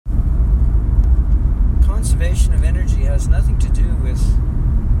conservation of energy has nothing to do with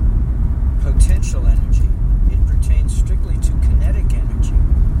potential energy. It pertains strictly to kinetic energy,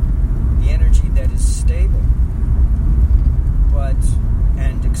 the energy that is stable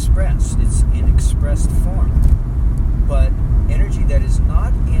and expressed. It's in expressed form. But energy that is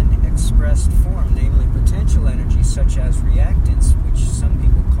not in expressed form, namely potential energy, such as reactance, which some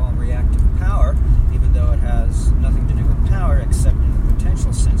people call reactive power, even though it has nothing to do with power except in the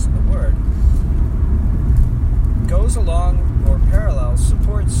potential sense of the word, goes along or parallels,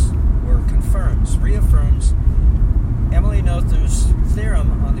 supports or confirms, reaffirms Emily Noether's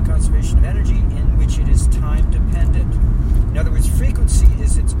theorem on the conservation of energy, in which it is time dependent. In other words, frequency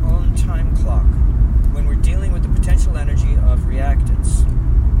is its own time clock when we're dealing with the potential energy of reactance.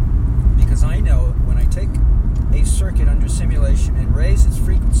 Because I know when I take a circuit under simulation and raise its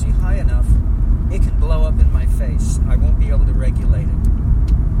frequency high enough, it can blow up in my face. I won't be able to regulate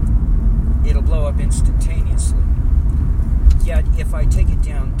it. It'll blow up instantaneously. Yet, if I take it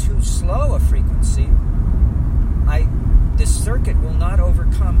down too slow a frequency, this circuit will not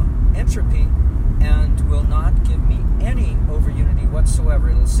overcome entropy and will not give me any over-unity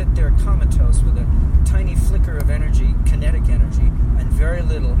whatsoever. It'll sit there comatose with a tiny flicker of energy, kinetic energy, and very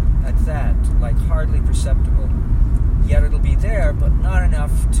little at that, like hardly perceptible. Yet it'll be there, but not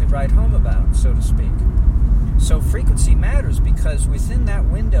enough to write home about, so to speak. So frequency matters, because within that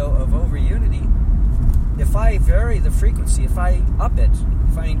window of over-unity, if I vary the frequency, if I up it,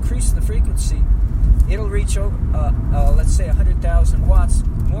 if I increase the frequency, it'll reach, let's say, 100,000 watts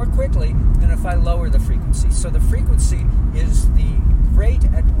more quickly than if I lower the frequency. So the frequency is the rate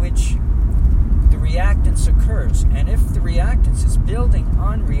at which the reactance occurs. And if the reactance is building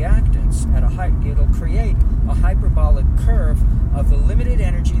on reactance at a height, it'll create a hyperbolic curve of the limited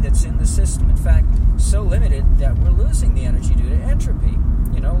energy that's in the system. In fact, so limited that we're losing the energy due to entropy.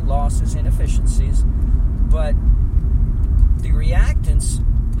 Losses, inefficiencies. But the reactance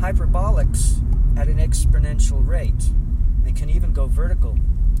hyperbolics at an exponential rate, and can even go vertical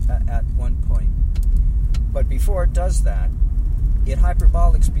at one point. But before it does that, it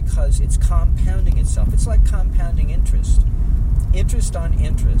hyperbolics because it's compounding itself. It's like compounding interest. Interest on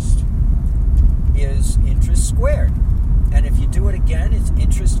interest is interest squared. And if you do it again, it's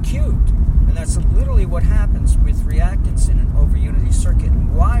interest cubed. And that's literally what happens with reactance in an over-unity circuit,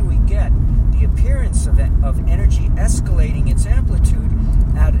 and why we get the appearance of energy escalating its amplitude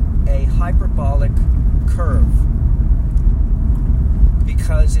at a hyperbolic curve.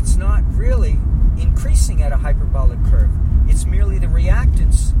 Because it's not really increasing at a hyperbolic curve. It's merely the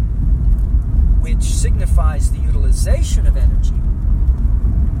reactance, which signifies the utilization of energy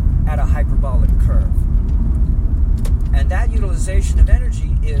at a hyperbolic curve. And that utilization of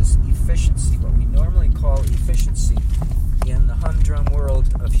energy is efficiency, what we normally call efficiency in the humdrum world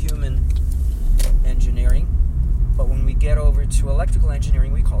of human engineering. But when we get over to electrical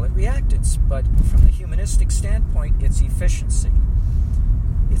engineering, we call it reactance. But from the humanistic standpoint, it's efficiency.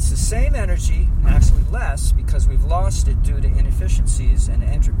 It's the same energy, actually less, because we've lost it due to inefficiencies and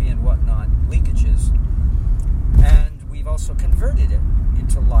entropy and whatnot, leakages. And we've also converted it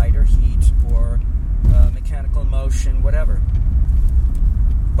into light or heat or mechanical motion, whatever.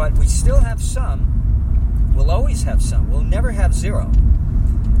 But we still have some. We'll always have some. We'll never have zero.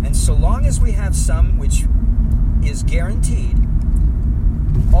 And so long as we have some, which is guaranteed,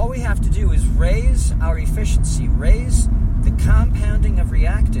 all we have to do is raise our efficiency, raise the compounding of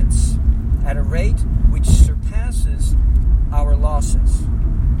reactance at a rate which surpasses our losses.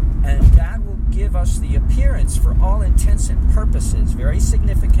 And that will give us the appearance, for all intents and purposes, very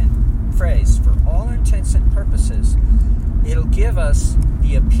significant phrase, for all intents and purposes, it'll give us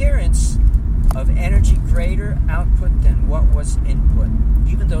the appearance of energy greater output than what was input,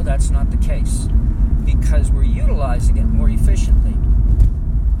 even though that's not the case, because we're utilizing it more efficiently.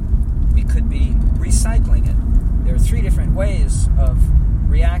 We could be recycling it. There are three different ways of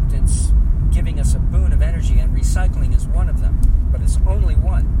reactance giving us a boon of energy, and recycling is one of them, but it's only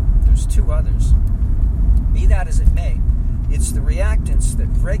one. There's two others. Be that as it may, it's the reactance that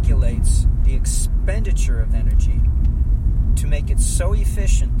regulates the expenditure of energy to make it so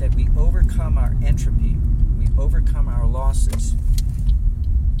efficient that we overcome our entropy, we overcome our losses,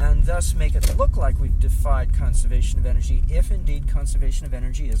 and thus make it look like we've defied conservation of energy, if indeed conservation of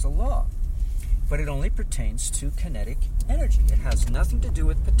energy is a law. But it only pertains to kinetic energy. It has nothing to do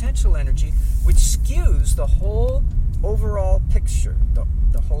with potential energy, which skews the whole overall picture.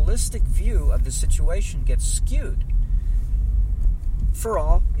 The holistic view of the situation gets skewed for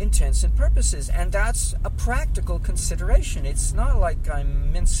all intents and purposes. And that's a practical consideration. It's not like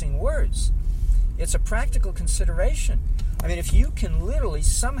I'm mincing words. It's a practical consideration. I mean, if you can literally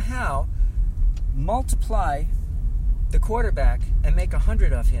somehow multiply the quarterback and make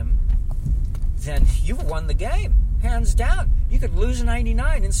 100 of him, then you've won the game, hands down. You could lose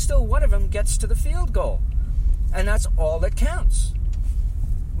 99 and still one of them gets to the field goal. And that's all that counts.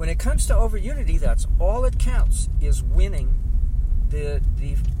 When it comes to over unity, that's all that counts, is winning the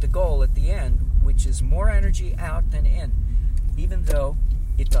goal at the end, which is more energy out than in, even though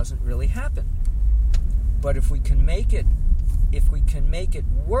it doesn't really happen. But if we can make it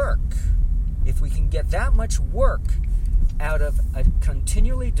work, if we can get that much work out of a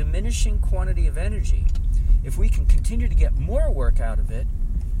continually diminishing quantity of energy, if we can continue to get more work out of it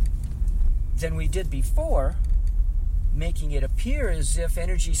than we did before, making it appear as if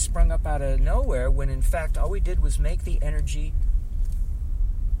energy sprung up out of nowhere, when in fact all we did was make the energy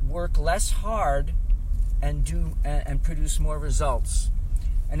work less hard and produce more results.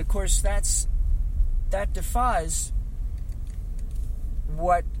 And of course that defies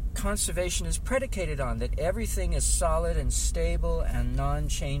what conservation is predicated on, that everything is solid and stable and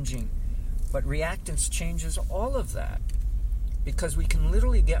non-changing. But reactance changes all of that, because we can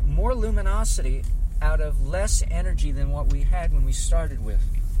literally get more luminosity out of less energy than what we had when we started with,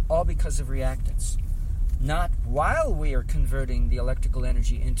 all because of reactance. Not while we are converting the electrical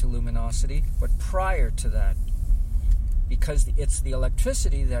energy into luminosity, but prior to that. Because it's the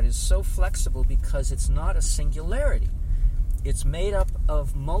electricity that is so flexible, because it's not a singularity. It's made up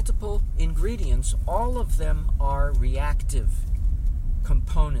of multiple ingredients. All of them are reactive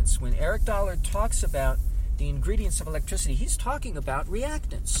components. When Eric Dollard talks about the ingredients of electricity, he's talking about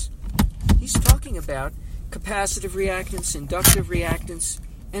reactance. He's talking about capacitive reactance, inductive reactance,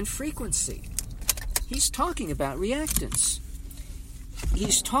 and frequency. He's talking about reactance.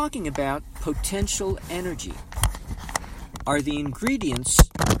 He's talking about potential energy, are the ingredients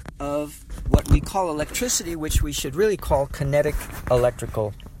of what we call electricity, which we should really call kinetic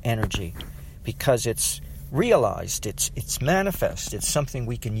electrical energy, because it's realized, it's manifest, it's something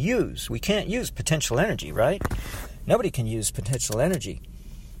we can use. We can't use potential energy, right? Nobody can use potential energy.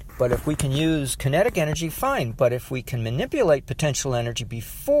 But if we can use kinetic energy, fine. But if we can manipulate potential energy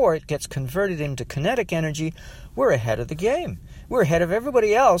before it gets converted into kinetic energy, we're ahead of the game. We're ahead of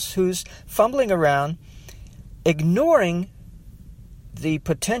everybody else who's fumbling around, ignoring the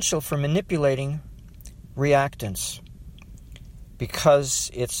potential for manipulating reactance.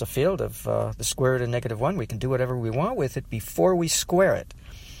 Because it's a field of the square root of -1, we can do whatever we want with it before we square it.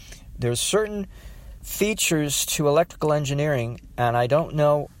 There's certain features to electrical engineering, and I don't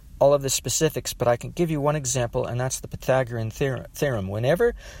know all of the specifics, but I can give you one example, and that's the Pythagorean theorem.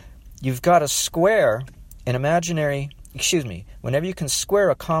 Whenever you've got a square, whenever you can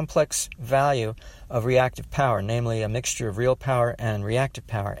square a complex value of reactive power, namely a mixture of real power and reactive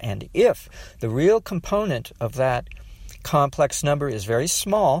power, and if the real component of that complex number is very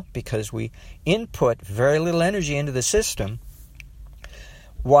small, because we input very little energy into the system,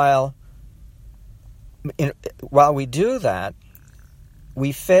 while we do that,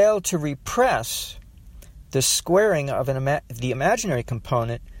 we fail to repress the squaring of the imaginary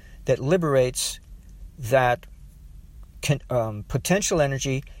component that liberates that potential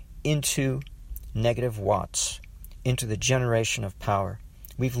energy into negative watts, into the generation of power.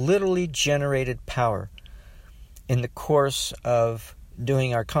 We've literally generated power in the course of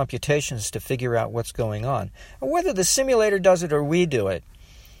doing our computations to figure out what's going on. Whether the simulator does it or we do it,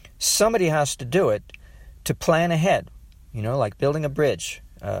 somebody has to do it to plan ahead. Like building a bridge,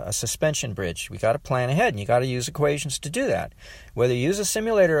 a suspension bridge. We got to plan ahead, and you got to use equations to do that. Whether you use a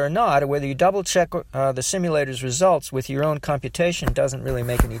simulator or not, or whether you double-check the simulator's results with your own computation, doesn't really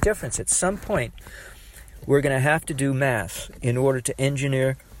make any difference. At some point, we're going to have to do math in order to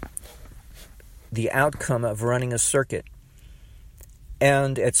engineer the outcome of running a circuit.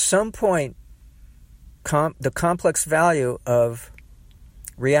 And at some point, the complex value of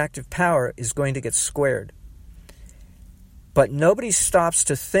reactive power is going to get squared. But nobody stops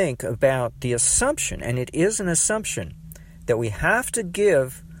to think about the assumption, and it is an assumption, that we have to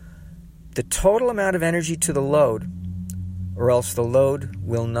give the total amount of energy to the load, or else the load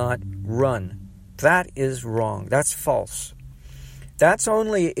will not run. That is wrong. That's false. That's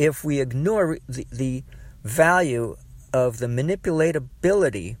only if we ignore the value of the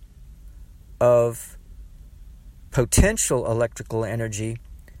manipulatability of potential electrical energy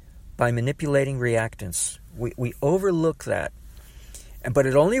by manipulating reactance. We overlook that. But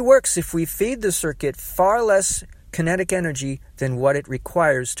it only works if we feed the circuit far less kinetic energy than what it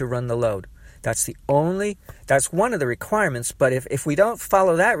requires to run the load. That's one of the requirements, but if we don't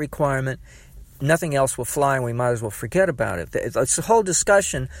follow that requirement, nothing else will fly, and we might as well forget about it. The whole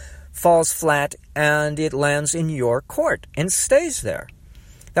discussion falls flat, and it lands in your court and stays there.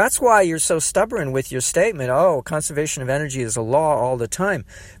 That's why you're so stubborn with your statement, oh, conservation of energy is a law all the time,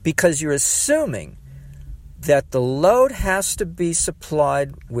 because you're assuming that the load has to be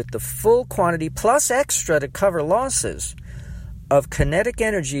supplied with the full quantity plus extra to cover losses of kinetic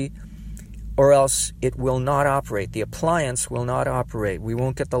energy, or else it will not operate. The appliance will not operate. We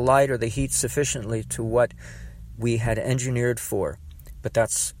won't get the light or the heat sufficiently to what we had engineered for. But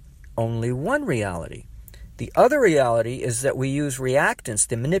that's only one reality. The other reality is that we use reactants,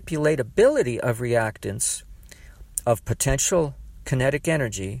 the manipulatability of reactants, of potential kinetic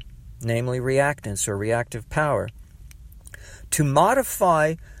energy, namely reactants or reactive power, to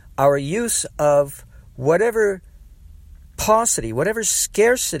modify our use of whatever paucity, whatever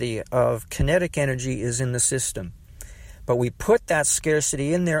scarcity of kinetic energy is in the system. But we put that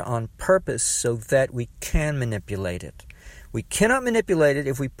scarcity in there on purpose so that we can manipulate it. We cannot manipulate it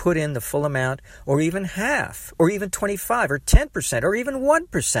if we put in the full amount, or even half, or even 25, or 10%, or even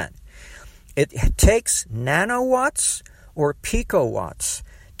 1%. It takes nanowatts or picowatts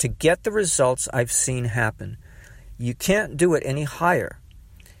to get the results I've seen happen. You can't do it any higher,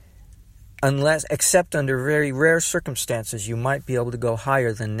 except under very rare circumstances, you might be able to go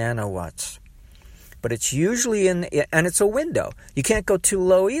higher than nanowatts. But it's usually and it's a window. You can't go too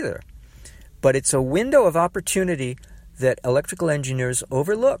low either. But it's a window of opportunity that electrical engineers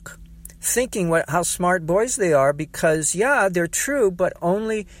overlook, thinking how smart boys they are, because, yeah, they're true, but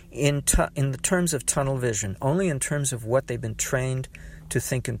only in the terms of tunnel vision, only in terms of what they've been trained to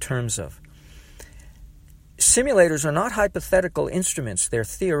think in terms of. Simulators are not hypothetical instruments. They're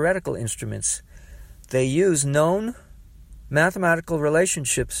theoretical instruments. They use known mathematical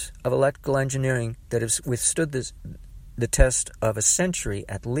relationships of electrical engineering that have withstood the test of a century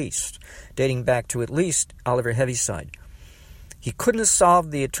at least, dating back to at least Oliver Heaviside. He couldn't have solved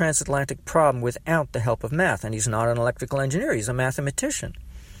the transatlantic problem without the help of math, and he's not an electrical engineer, he's a mathematician.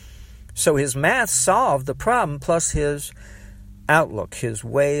 So his math solved the problem, plus his outlook, his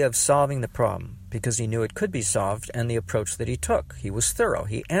way of solving the problem, because he knew it could be solved, and the approach that he took. He was thorough.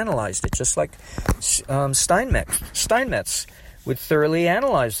 He analyzed it, just like Steinmetz would thoroughly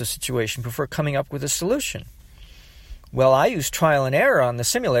analyze the situation before coming up with a solution. Well, I use trial and error on the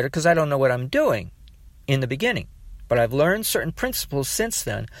simulator because I don't know what I'm doing in the beginning. But I've learned certain principles since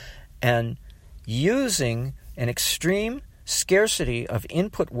then, and using an extreme scarcity of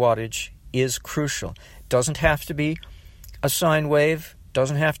input wattage is crucial. It doesn't have to be a sine wave,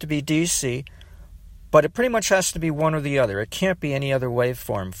 doesn't have to be DC, but it pretty much has to be one or the other. It can't be any other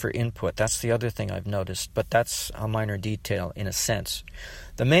waveform for input. That's the other thing I've noticed, but that's a minor detail in a sense.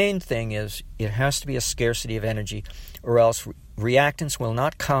 The main thing is it has to be a scarcity of energy, or else reactance will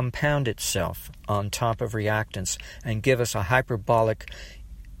not compound itself on top of reactance and give us a hyperbolic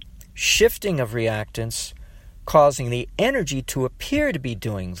shifting of reactance, causing the energy to appear to be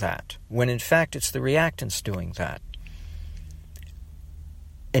doing that, when in fact it's the reactance doing that.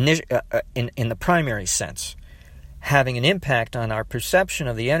 In the primary sense, having an impact on our perception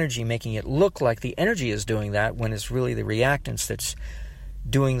of the energy, making it look like the energy is doing that when it's really the reactance that's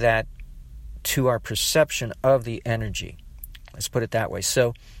doing that to our perception of the energy. Let's put it that way.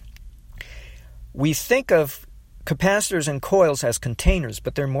 So we think of capacitors and coils as containers,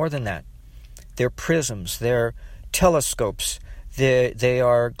 but they're more than that. They're prisms, they're telescopes, they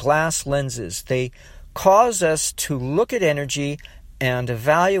are glass lenses. They cause us to look at energy and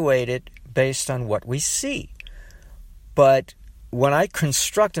evaluate it based on what we see. But when I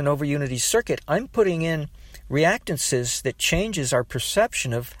construct an over-unity circuit, I'm putting in reactances that changes our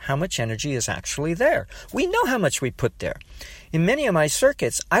perception of how much energy is actually there. We know how much we put there. In many of my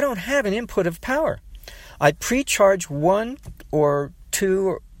circuits, I don't have an input of power. I pre-charge 1 or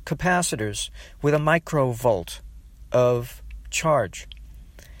 2 capacitors with a microvolt of charge.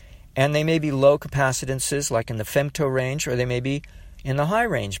 And they may be low capacitances, like in the femto range, or they may be in the high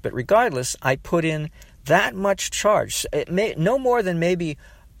range. But regardless, I put in that much charge. No more than maybe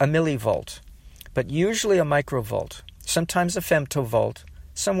a millivolt, but usually a microvolt, sometimes a femtovolt,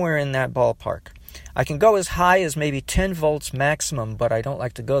 somewhere in that ballpark. I can go as high as maybe 10 volts maximum, but I don't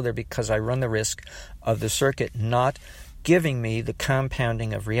like to go there because I run the risk of the circuit not giving me the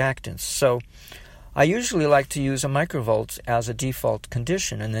compounding of reactance. So I usually like to use a microvolt as a default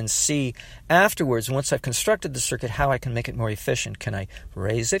condition and then see afterwards, once I've constructed the circuit, how I can make it more efficient. Can I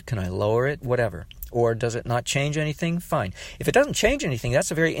raise it? Can I lower it? Whatever. Or does it not change anything? Fine. If it doesn't change anything,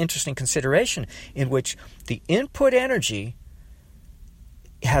 that's a very interesting consideration in which the input energy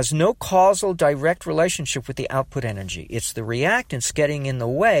has no causal direct relationship with the output energy. It's the reactance getting in the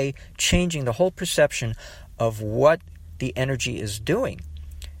way, changing the whole perception of what the energy is doing.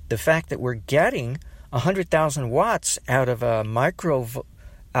 The fact that we're getting 100,000 watts out of a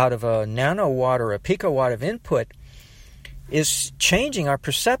out of a nanowatt or a picowatt of input is changing our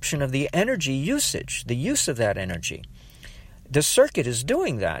perception of the energy usage, the use of that energy. The circuit is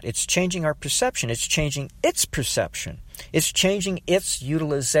doing that. It's changing our perception. It's changing its perception. It's changing its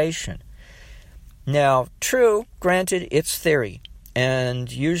utilization. Now, true, granted, it's theory, and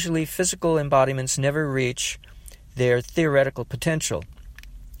usually physical embodiments never reach their theoretical potential.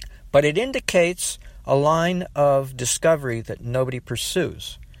 But it indicates a line of discovery that nobody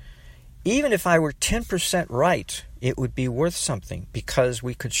pursues. Even if I were 10% right, it would be worth something, because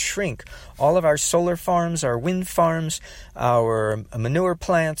we could shrink all of our solar farms, our wind farms, our manure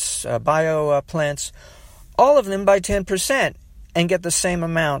plants, bio plants, all of them by 10%, and get the same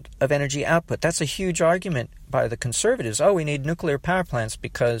amount of energy output. That's a huge argument by the conservatives. Oh, we need nuclear power plants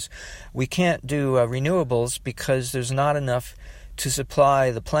because we can't do renewables because there's not enough to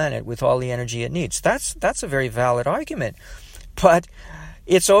supply the planet with all the energy it needs. That's a very valid argument. But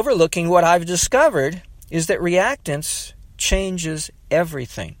it's overlooking what I've discovered is that reactance changes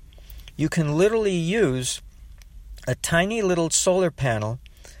everything. You can literally use a tiny little solar panel,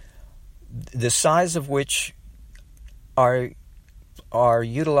 the size of which are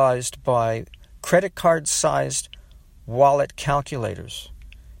utilized by credit card-sized wallet calculators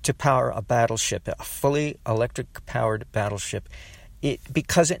to power a battleship, a fully electric-powered battleship,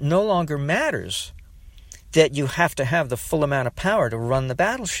 because it no longer matters that you have to have the full amount of power to run the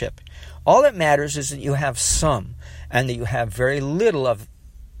battleship. All that matters is that you have some, and that you have very little of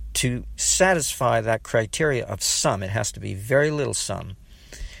to satisfy that criteria of some. It has to be very little sum,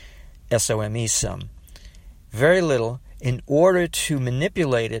 S-O-M-E sum, very little, in order to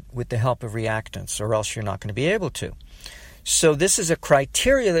manipulate it with the help of reactance, or else you're not going to be able to. So this is a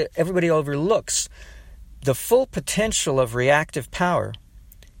criteria that everybody overlooks. The full potential of reactive power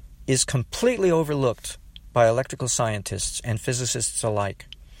is completely overlooked by electrical scientists and physicists alike,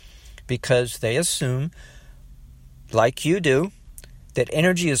 because they assume, like you do, that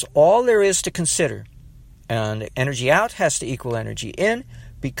energy is all there is to consider, and energy out has to equal energy in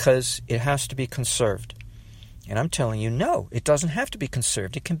because it has to be conserved. And I'm telling you, no, it doesn't have to be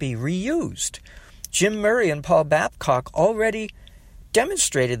conserved. It can be reused. Jim Murray and Paul Babcock already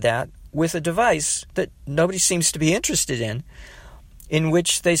demonstrated that with a device that nobody seems to be interested in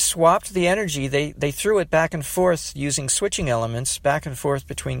which they swapped the energy. They threw it back and forth using switching elements, back and forth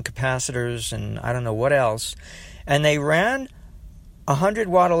between capacitors and I don't know what else. And they ran a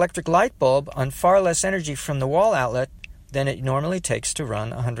 100-watt electric light bulb on far less energy from the wall outlet than it normally takes to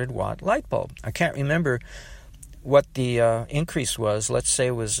run a 100-watt light bulb. I can't remember what the increase was. Let's say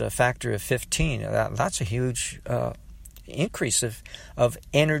it was a factor of 15. That's a huge increase of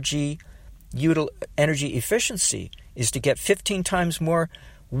energy efficiency, is to get 15 times more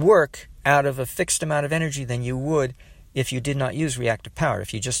work out of a fixed amount of energy than you would if you did not use reactive power,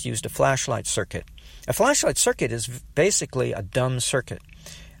 if you just used a flashlight circuit. A flashlight circuit is basically a dumb circuit,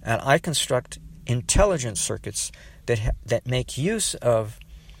 and I construct intelligent circuits that make use of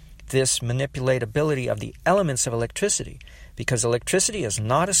this manipulatability of the elements of electricity, because electricity is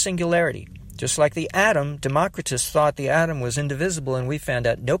not a singularity. Just like the atom, Democritus thought the atom was indivisible, and we found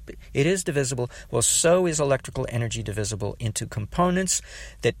out, nope, it is divisible. Well, so is electrical energy divisible into components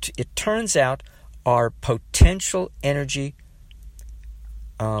that it turns out are potential energy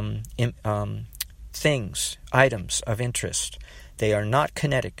things, items of interest. They are not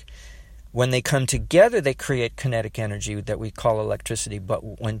kinetic. When they come together, they create kinetic energy that we call electricity,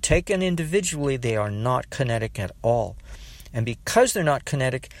 but when taken individually, they are not kinetic at all. And because they're not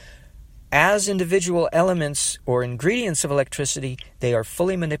kinetic, as individual elements or ingredients of electricity, they are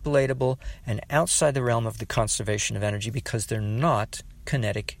fully manipulatable and outside the realm of the conservation of energy because they're not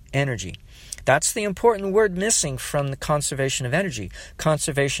kinetic energy. That's the important word missing from the conservation of energy,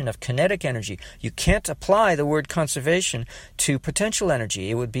 conservation of kinetic energy. You can't apply the word conservation to potential energy.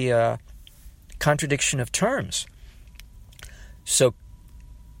 It would be a contradiction of terms. So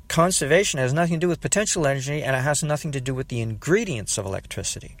conservation has nothing to do with potential energy, and it has nothing to do with the ingredients of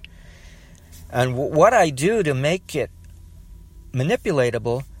electricity. And what I do to make it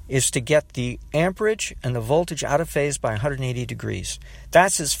manipulatable is to get the amperage and the voltage out of phase by 180 degrees.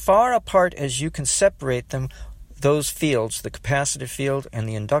 That's as far apart as you can separate them, those fields, the capacitive field and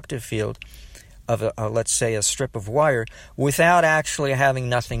the inductive field of, let's say, a strip of wire, without actually having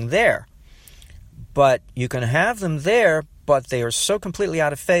nothing there. But you can have them there, but they are so completely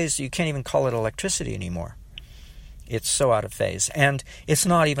out of phase that you can't even call it electricity anymore. It's so out of phase. And it's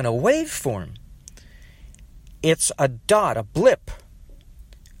not even a waveform. It's a dot, a blip,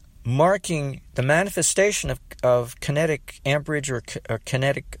 marking the manifestation of kinetic amperage or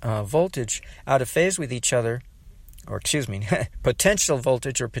kinetic voltage out of phase with each other potential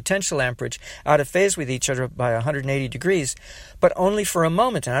voltage or potential amperage out of phase with each other by 180 degrees, but only for a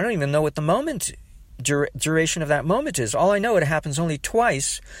moment. And I don't even know what the moment duration of that moment is. All I know, it happens only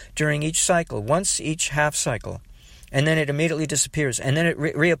twice during each cycle, once each half cycle. And then it immediately disappears, and then it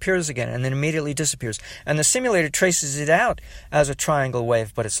reappears again, and then immediately disappears. And the simulator traces it out as a triangle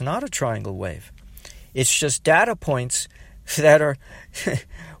wave, but it's not a triangle wave. It's just data points that are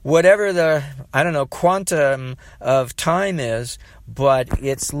whatever the, quantum of time is, but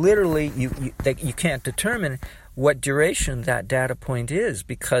it's literally, you can't determine what duration that data point is,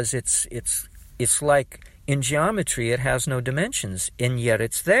 because it's like in geometry, it has no dimensions, and yet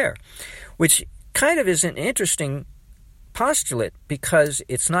it's there, which kind of is an interesting postulate, because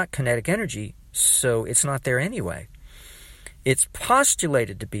it's not kinetic energy, so it's not there anyway. It's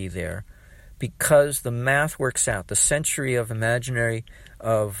postulated to be there because the math works out. The century of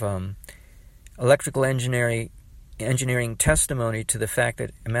electrical engineering testimony to the fact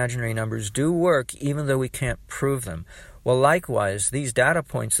that imaginary numbers do work even though we can't prove them. Well, likewise, these data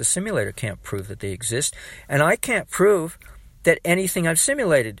points, the simulator can't prove that they exist, and I can't prove that anything I've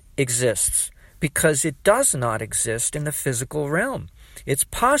simulated exists, because it does not exist in the physical realm. It's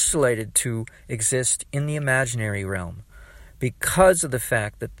postulated to exist in the imaginary realm because of the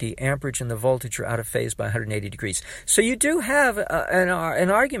fact that the amperage and the voltage are out of phase by 180 degrees. So you do have an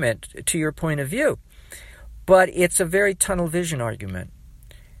argument to your point of view, but it's a very tunnel vision argument.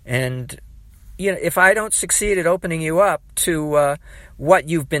 And if I don't succeed at opening you up to what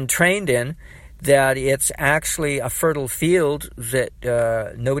you've been trained in, that it's actually a fertile field that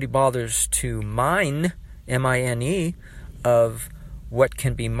nobody bothers to mine, M-I-N-E, of what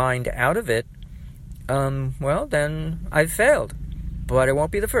can be mined out of it, well, then I've failed. But it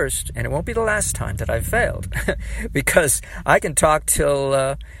won't be the first, and it won't be the last time that I've failed. Because I can talk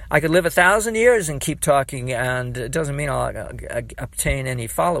till I could live 1,000 years and keep talking, and it doesn't mean I'll obtain any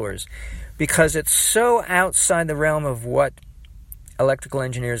followers. Because it's so outside the realm of what electrical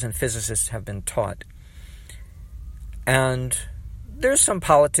engineers and physicists have been taught. And there's some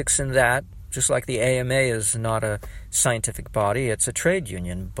politics in that, just like the AMA is not a scientific body, it's a trade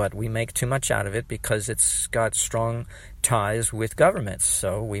union, but we make too much out of it because it's got strong ties with governments,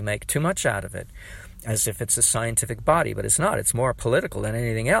 so we make too much out of it, as if it's a scientific body, but it's not. It's more political than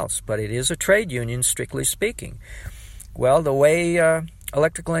anything else, but it is a trade union, strictly speaking. Well, the way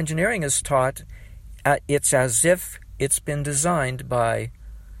electrical engineering is taught, it's as if it's been designed by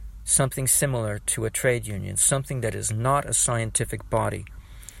something similar to a trade union, something that is not a scientific body,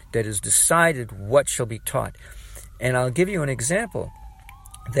 that has decided what shall be taught. And I'll give you an example.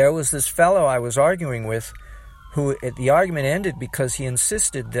 There was this fellow I was arguing with who the argument ended because he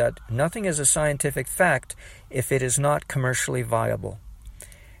insisted that nothing is a scientific fact if it is not commercially viable.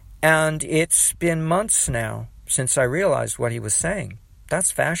 And it's been months now since I realized what he was saying.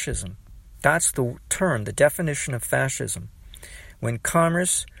 That's fascism. That's the term, the definition of fascism. When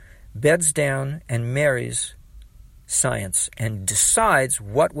commerce beds down and marries science and decides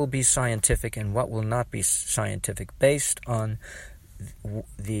what will be scientific and what will not be scientific based on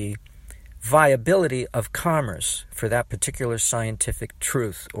the viability of commerce for that particular scientific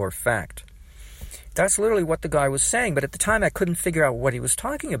truth or fact. That's literally what the guy was saying, but at the time I couldn't figure out what he was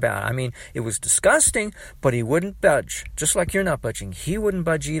talking about. I mean, it was disgusting, but he wouldn't budge. Just like you're not budging. He wouldn't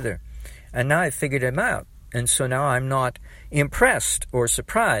budge either. And now I figured him out. And so now I'm not impressed or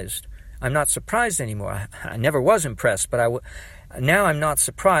surprised. I'm not surprised anymore. I never was impressed, but now I'm not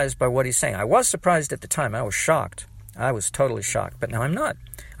surprised by what he's saying. I was surprised at the time. I was shocked. I was totally shocked. But now I'm not.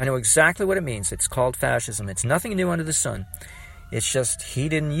 I know exactly what it means. It's called fascism. It's nothing new under the sun. It's just he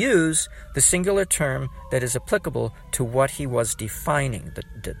didn't use the singular term that is applicable to what he was defining,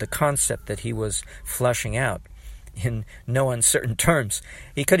 the concept that he was fleshing out in no uncertain terms.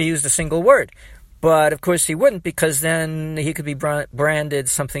 He could have used a single word, but of course he wouldn't, because then he could be branded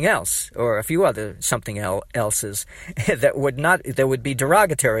something else, or a few other something else's that would be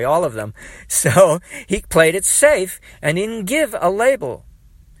derogatory, all of them. So he played it safe and didn't give a label,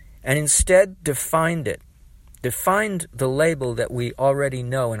 and instead defined it. Defined the label that we already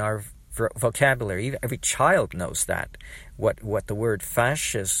know in our vocabulary. Every child knows that, what the word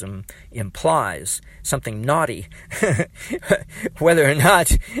fascism implies, something naughty. Whether or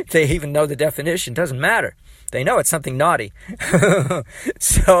not they even know the definition doesn't matter. They know it's something naughty.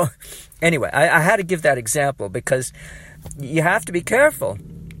 So, anyway, I had to give that example because you have to be careful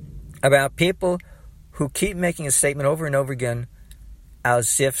about people who keep making a statement over and over again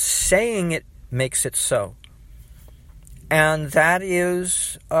as if saying it makes it so. And that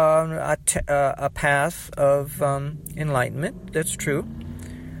is a path of enlightenment. That's true.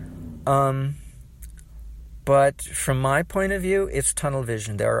 But from my point of view, it's tunnel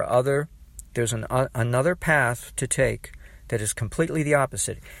vision. There's another path to take that is completely the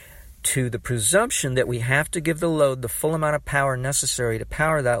opposite. To the presumption that we have to give the load the full amount of power necessary to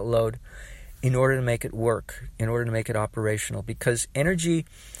power that load in order to make it work, in order to make it operational. Because energy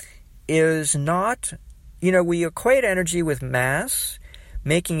is not, we equate energy with mass,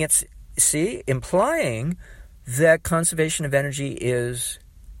 making it, implying that conservation of energy is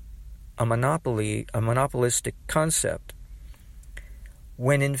a monopolistic concept,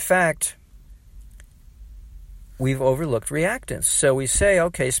 when in fact we've overlooked reactance. So we say,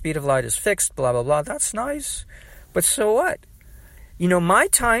 okay, speed of light is fixed, blah, blah, blah. That's nice. But so what? My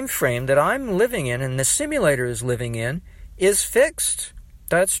time frame that I'm living in and the simulator is living in is fixed.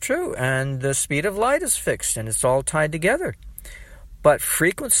 That's true. And the speed of light is fixed, and it's all tied together. But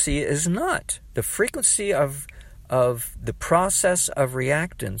frequency is not. The frequency of the process of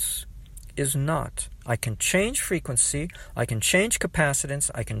reactance is not. I can change frequency, I can change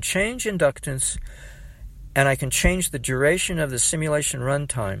capacitance, I can change inductance, and I can change the duration of the simulation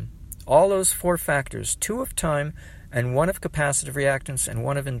runtime. All those 4 factors, 2 of time and 1 of capacitive reactance and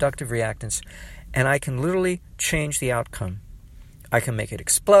 1 of inductive reactance, and I can literally change the outcome. I can make it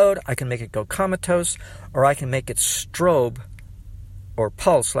explode, I can make it go comatose, or I can make it strobe or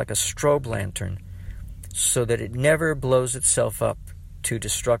pulse like a strobe lantern so that it never blows itself up too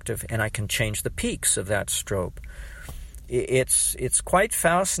destructive, and I can change the peaks of that strobe. It's quite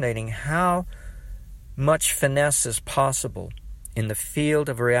fascinating how much finesse is possible in the field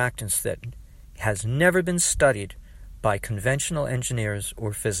of reactance that has never been studied by conventional engineers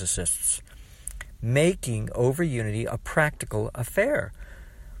or physicists, making over unity a practical affair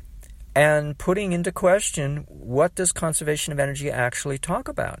and putting into question, what does conservation of energy actually talk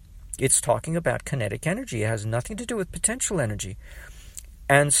about? It's talking about kinetic energy. It has nothing to do with potential energy.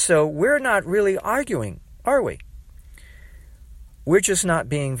 And so we're not really arguing, are we? We're just not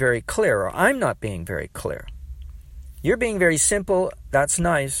being very clear, or I'm not being very clear. You're being very simple, that's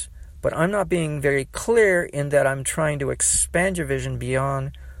nice, but I'm not being very clear in that I'm trying to expand your vision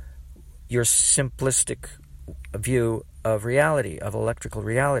beyond your simplistic view of reality, of electrical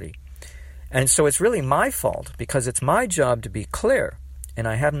reality. And so it's really my fault, because it's my job to be clear, and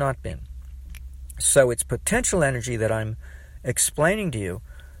I have not been. So it's potential energy that I'm explaining to you,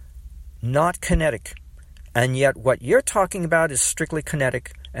 not kinetic. And yet what you're talking about is strictly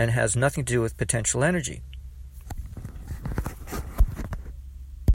kinetic and has nothing to do with potential energy.